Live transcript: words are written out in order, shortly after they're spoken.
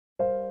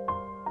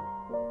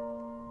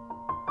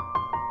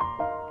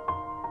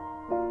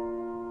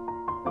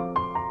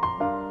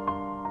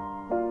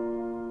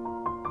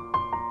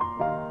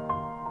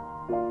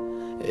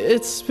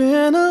It's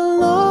been a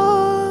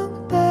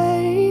long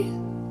day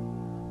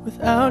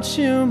without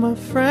you, my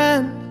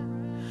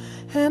friend,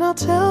 and I'll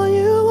tell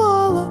you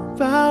all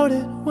about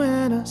it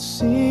when I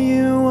see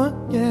you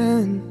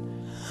again.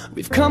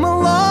 We've come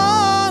a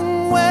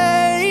long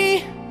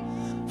way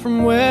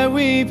from where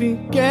we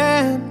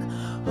began.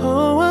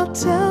 Oh, I'll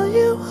tell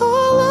you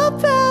all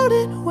about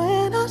it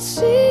when I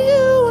see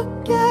you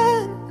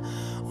again.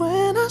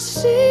 When I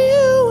see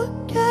you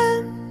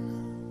again.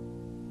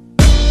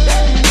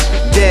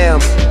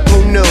 Damn,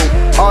 who knew?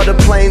 All the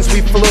planes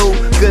we flew,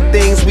 good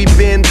things we've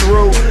been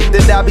through,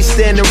 that I'll be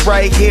standing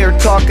right here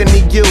talking to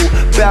you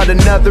about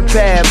another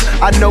path.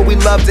 I know we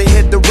love to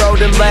hit the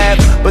road and laugh,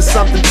 but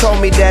something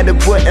told me that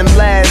it wouldn't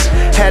last.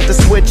 Had to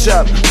switch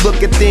up,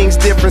 look at things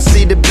different,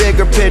 see the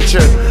bigger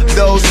picture.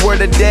 Those were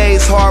the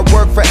days, hard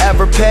work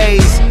forever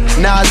pays.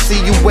 Now I see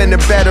you in a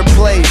better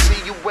place.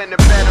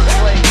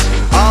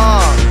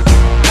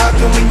 How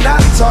can we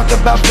not talk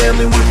about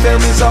family when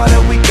family's all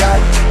that we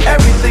got?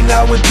 Everything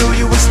I went through,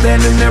 you were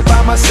standing there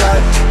by my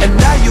side, and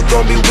now you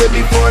gon' be with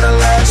me for the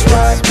last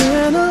ride. It's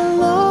been a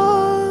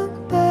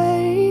long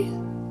day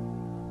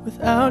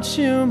without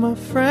you, my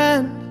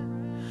friend,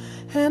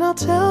 and I'll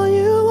tell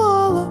you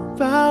all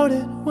about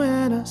it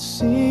when I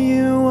see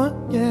you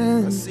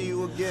again.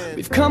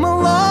 We've come a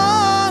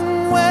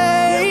long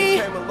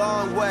way,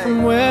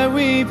 from where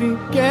we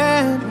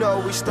began. You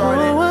know we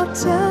started. Oh, I'll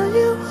tell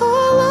you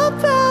all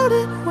about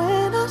it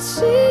when I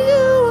see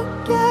you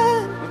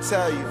again. Let me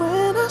tell you.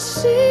 When I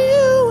see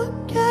you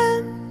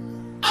again.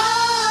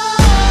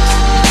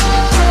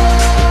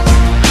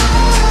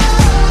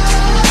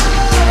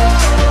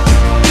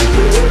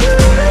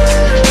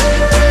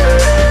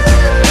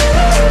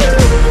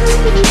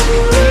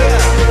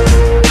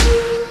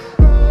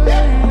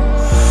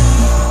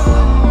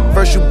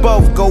 First you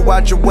both go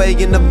out your way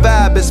and the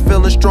vibe is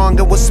feeling strong.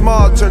 And what's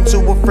small turn to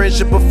a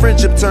friendship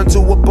turn to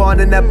a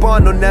bond, and that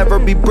bond will never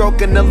be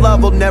broken. The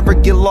love will never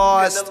get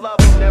lost.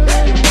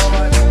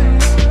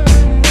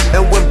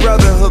 And when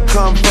brotherhood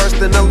come first,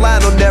 then the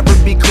line will never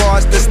be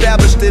crossed.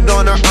 Established it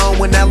on our own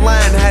when that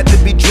line had to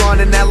be drawn,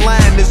 and that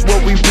line is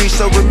what we reach.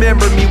 So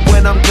remember me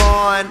when I'm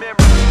gone.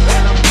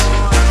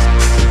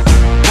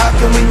 How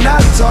can we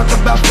not talk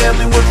about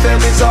family when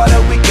family's all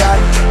that we got?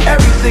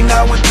 Everything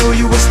I went through,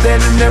 you were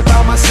standing there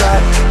by my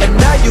side, and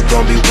now you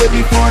gon' be with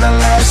me for the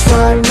last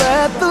ride.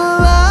 Let the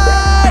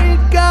light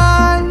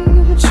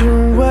guide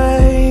your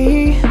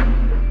way.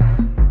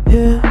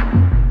 Yeah.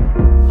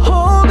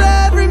 Hold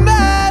every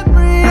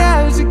memory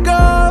as you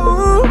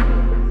go,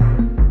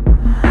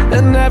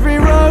 and every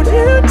road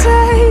you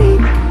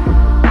take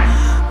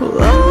will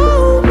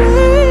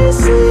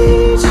always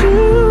lead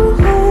you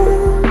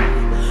home.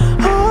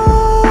 Oh,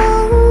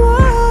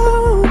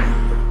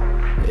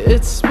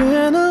 it's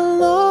been a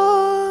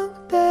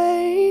long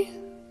day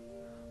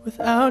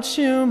without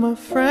you, my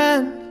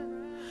friend,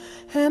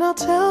 and I'll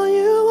tell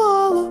you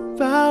all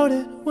about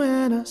it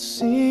when I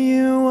see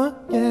you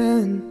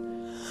again.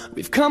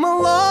 We've come a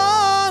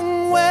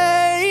long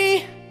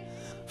way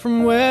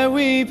from where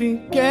we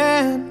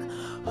began.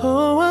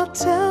 Oh, I'll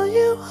tell